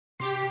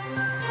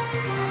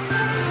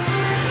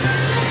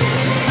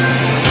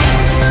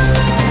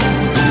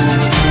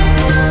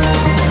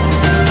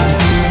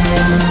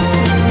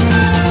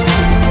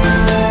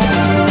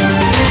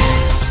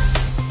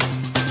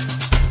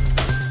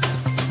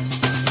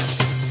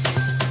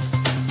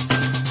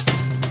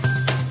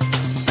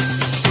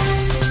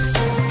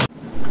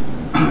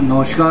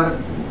नमस्कार,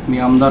 मी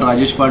आमदार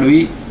राजेश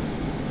पाडवी।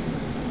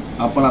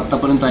 आपण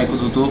आत्तापर्यंत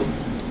ऐकत होतो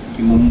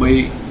की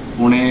मुंबई,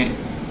 पुणे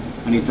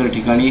आणि इतर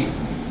ठिकाणी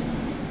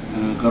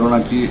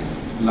कोरोनाची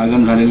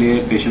लागण झालेली आहे,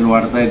 पेशंट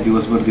वाढत आहेत,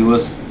 दिवसभर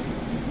दिवस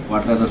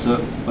वाढतात असं।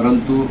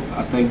 परंतु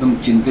आता एकदम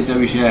चिंतेचा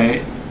विषय आहे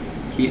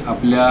की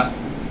आपल्या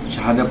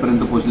शहाद्यापर्यंत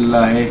पोहोचलेला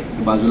आहे,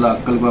 बाजूला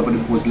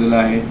अक्कलकोटपर्यंत पोहोचलेला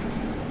आहे,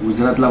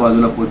 गुजरातला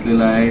बाजूला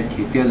पोहोचलेला आहे,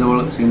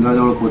 खेतियाजवळ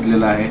सेंद्राजवळ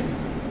पोहोचलेला आहे।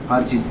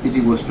 फार चिंतेची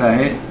गोष्ट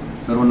आहे।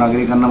 सर्व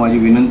नागरिकांना माझी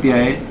विनंती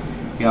आहे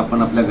की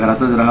आपण आपल्या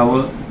घरातच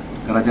राहावं,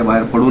 घराच्या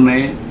बाहेर पडू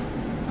नये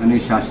आणि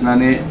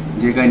शासनाने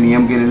जे काही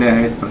नियम केलेले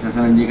आहेत,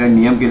 प्रशासनाने जे काही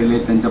नियम केलेले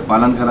आहेत त्यांचं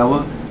पालन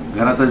करावं,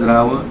 घरातच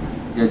राहावं।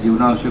 ज्या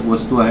जीवनावश्यक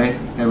वस्तू आहे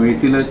त्या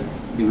वेळेतीलच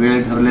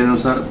वेळ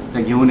ठरल्यानुसार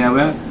त्या घेऊन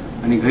याव्या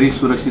आणि घरी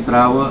सुरक्षित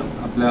राहावं।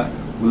 आपल्या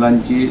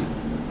मुलांची,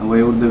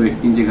 वयोवृद्ध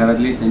व्यक्तींची,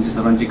 घरातली त्यांची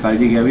सर्वांची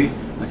काळजी घ्यावी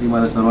अशी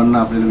मला सर्वांना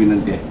आपल्याला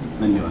विनंती आहे।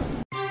 धन्यवाद।